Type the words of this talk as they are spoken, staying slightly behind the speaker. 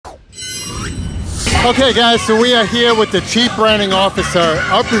Okay, guys, so we are here with the Chief Branding Officer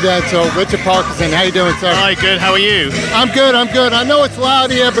of Prudential, Richard Parkinson. How you doing, sir? Hi, good. How are you? I'm good, I'm good. I know it's loud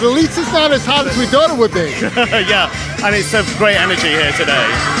here, but at least it's not as hot as we thought it would be. Yeah, and it's a great energy here today.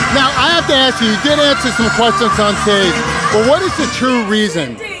 Now, I have to ask you did answer some questions on stage, but what is the true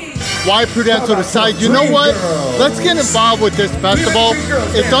reason why Prudential decided, you know what, let's get involved with this festival?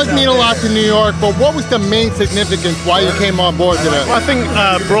 It does mean a lot to New York, but what was the main significance why you came on board today? Well, I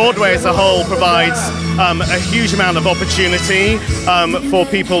think Broadway as a whole provides a huge amount of opportunity for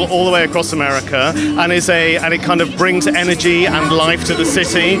people all the way across America, and it kind of brings energy and life to the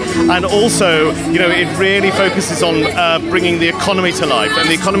city, and also, you know, it really focuses on bringing the economy to life, and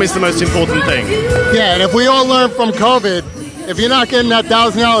the economy is the most important thing. Yeah, and if we all learn from COVID, if you're not getting that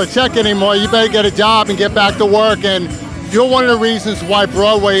 $1,000 check anymore, you better get a job and get back to work. And you're one of the reasons why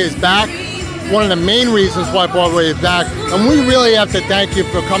Broadway is back, one of the main reasons why Broadway is back. And we really have to thank you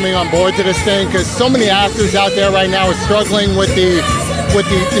for coming on board to this thing, because so many actors out there right now are struggling with the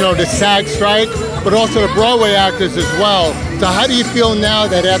the SAG strike, but also the Broadway actors as well. So how do you feel now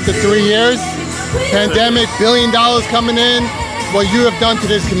that after 3 years, pandemic, $1 billion coming in, what you have done to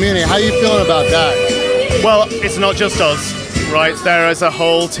this community? How are you feeling about that? Well, it's not just us. Right, there is a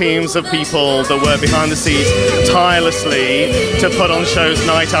whole teams of people that work behind the scenes tirelessly to put on shows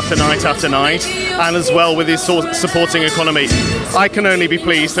night after night after night, and as well with this supporting economy. I can only be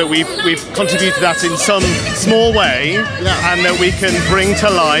pleased that we've contributed that in some small way, and that we can bring to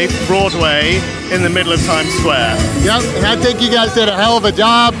life Broadway in the middle of Times Square. Yep, and I think you guys did a hell of a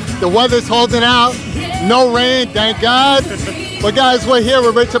job. The weather's holding out, no rain, thank God. But guys, we're here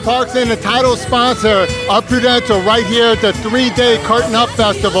with Richard Parkinson, the title sponsor of Prudential, right here at the 3-day Curtain Up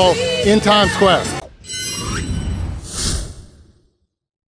Festival in Times Square.